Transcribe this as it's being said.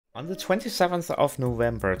On the 27th of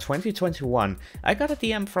November 2021, I got a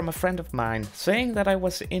DM from a friend of mine saying that I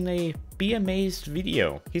was in a Be Amazed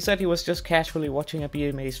video. He said he was just casually watching a Be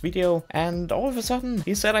Amazed video and all of a sudden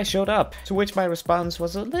he said I showed up, to which my response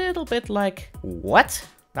was a little bit like, what?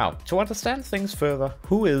 Now, to understand things further,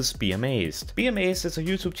 who is Be Amazed? Be Amazed is a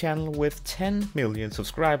YouTube channel with 10 million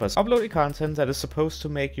subscribers, uploading content that is supposed to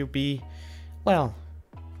make you be, well,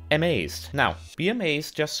 amazed. Now, Be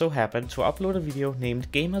Amazed just so happened to upload a video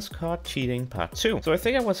named Gamers Caught Cheating Part 2. So I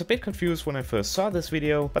think I was a bit confused when I first saw this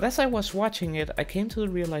video, but as I was watching it, I came to the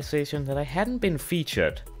realization that I hadn't been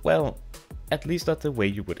featured. Well, at least not the way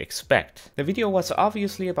you would expect. The video was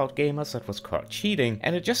obviously about gamers that was caught cheating,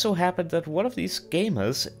 and it just so happened that one of these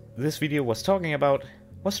gamers this video was talking about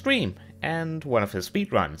was Dream, and one of his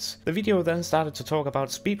speedruns. The video then started to talk about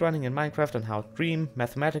speedrunning in Minecraft and how Dream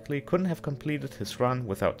mathematically couldn't have completed his run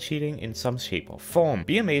without cheating in some shape or form.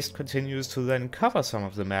 Be Amazed continues to then cover some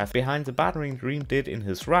of the math behind the bartering Dream did in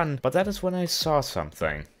his run, but that is when I saw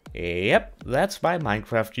something. Yep, that's my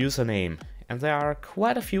Minecraft username. And there are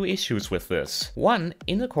quite a few issues with this. One,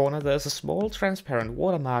 in the corner there's a small transparent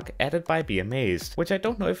watermark added by Be Amazed, which I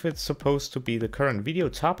don't know if it's supposed to be the current video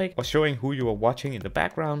topic or showing who you are watching in the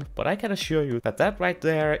background, but I can assure you that that right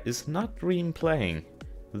there is not Dream playing.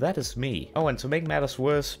 That is me. Oh, and to make matters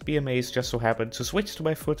worse, Be Amazed just so happened to switch to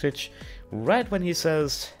my footage right when he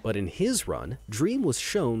says, but in his run, Dream was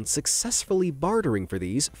shown successfully bartering for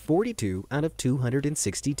these 42 out of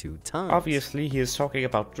 262 times. Obviously he is talking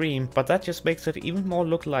about Dream, but that just makes it even more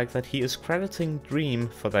look like that he is crediting Dream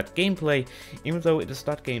for that gameplay, even though it is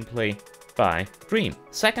not gameplay by Dream.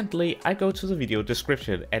 Secondly, I go to the video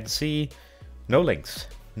description and see no links.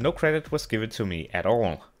 No credit was given to me at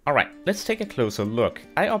all. Alright, let's take a closer look.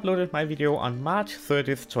 I uploaded my video on March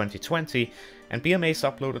 30th, 2020, and Be Amazed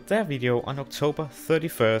uploaded their video on October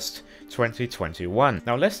 31st, 2021.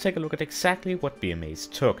 Now let's take a look at exactly what Be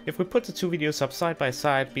Amazed took. If we put the two videos up side by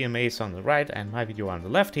side, Be Amazed on the right and my video on the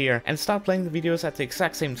left here, and start playing the videos at the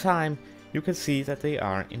exact same time, you can see that they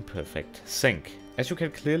are in perfect sync. As you can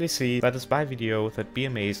clearly see, that is my video that Be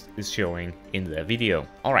Amazed is showing in their video.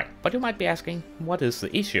 Alright, but you might be asking, what is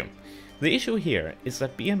the issue? The issue here is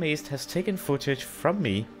that Be Amazed has taken footage from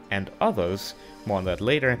me and others, more on that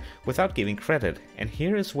later, without giving credit, and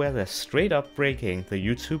here is where they're straight up breaking the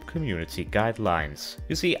YouTube community guidelines.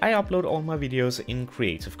 You see, I upload all my videos in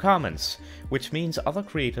Creative Commons, which means other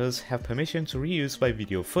creators have permission to reuse my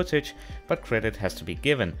video footage, but credit has to be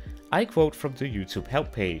given. I quote from the YouTube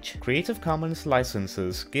help page. Creative Commons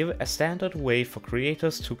licenses give a standard way for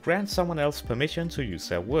creators to grant someone else permission to use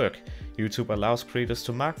their work. YouTube allows creators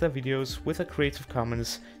to mark their videos with a Creative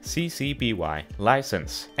Commons CC BY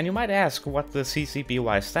license. And you might ask what the CC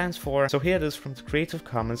BY stands for, so here it is from the Creative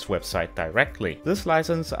Commons website directly. This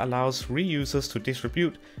license allows reusers to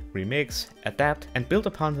distribute, remix, adapt, and build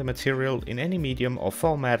upon the material in any medium or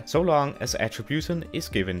format, so long as attribution is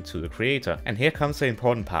given to the creator. And here comes the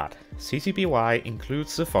important part. CC BY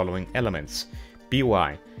includes the following elements.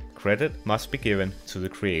 BY, credit must be given to the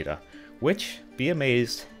creator, which Be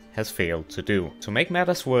Amazed has failed to do. To make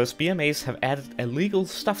matters worse, Be Amazed have added a legal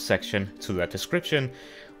stuff section to their description,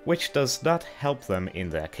 which does not help them in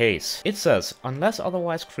their case. It says, unless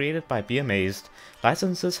otherwise created by Be Amazed,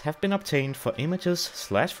 licenses have been obtained for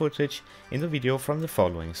images/footage in the video from the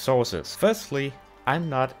following sources. Firstly, I'm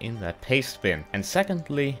not in that paste bin. And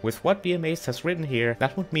secondly, with what Be Amazed has written here,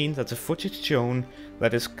 that would mean that the footage shown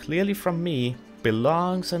that is clearly from me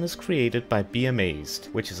belongs and is created by Be Amazed,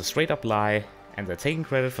 which is a straight up lie, and they're taking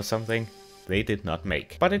credit for something they did not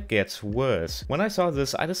make. But it gets worse. When I saw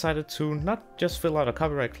this, I decided to not just fill out a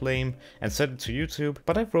copyright claim and send it to YouTube,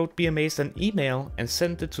 but I wrote Be Amazed an email and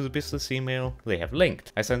sent it to the business email they have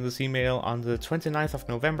linked. I sent this email on the 29th of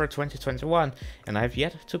November 2021, and I have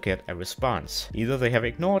yet to get a response. Either they have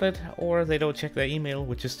ignored it, or they don't check their email,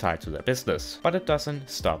 which is tied to their business. But it doesn't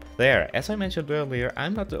stop there. As I mentioned earlier,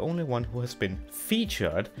 I'm not the only one who has been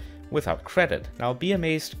featured without credit. Now, Be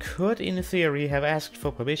Amazed could in theory have asked for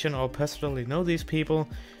permission or personally know these people,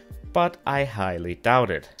 but I highly doubt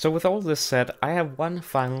it. So with all this said, I have one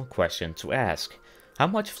final question to ask. How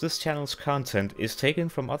much of this channel's content is taken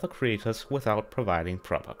from other creators without providing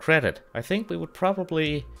proper credit? I think we would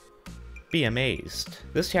probably Be Amazed.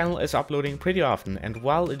 This channel is uploading pretty often, and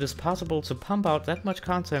while it is possible to pump out that much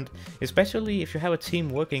content, especially if you have a team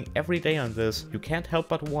working every day on this, you can't help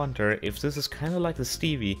but wonder if this is kinda like the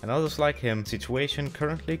Stevie and others like him situation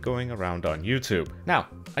currently going around on YouTube. Now,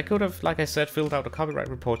 I could have, like I said, filled out a copyright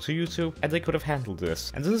report to YouTube and they could have handled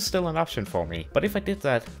this, and this is still an option for me. But if I did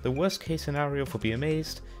that, the worst case scenario for Be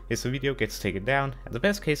Amazed is the video gets taken down, and the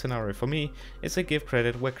best case scenario for me is to give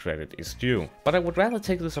credit where credit is due. But I would rather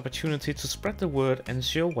take this opportunity to spread the word and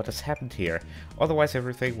show what has happened here, otherwise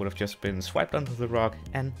everything would have just been swiped under the rug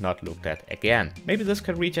and not looked at again. Maybe this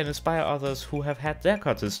can reach and inspire others who have had their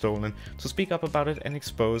content stolen to speak up about it and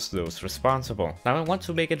expose those responsible. Now I want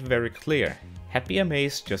to make it very clear. Had be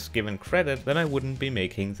amazed just given credit, then I wouldn't be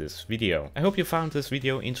making this video. I hope you found this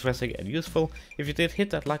video interesting and useful. If you did, hit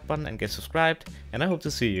that like button and get subscribed, and I hope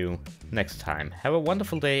to see you next time. Have a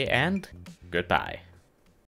wonderful day and goodbye.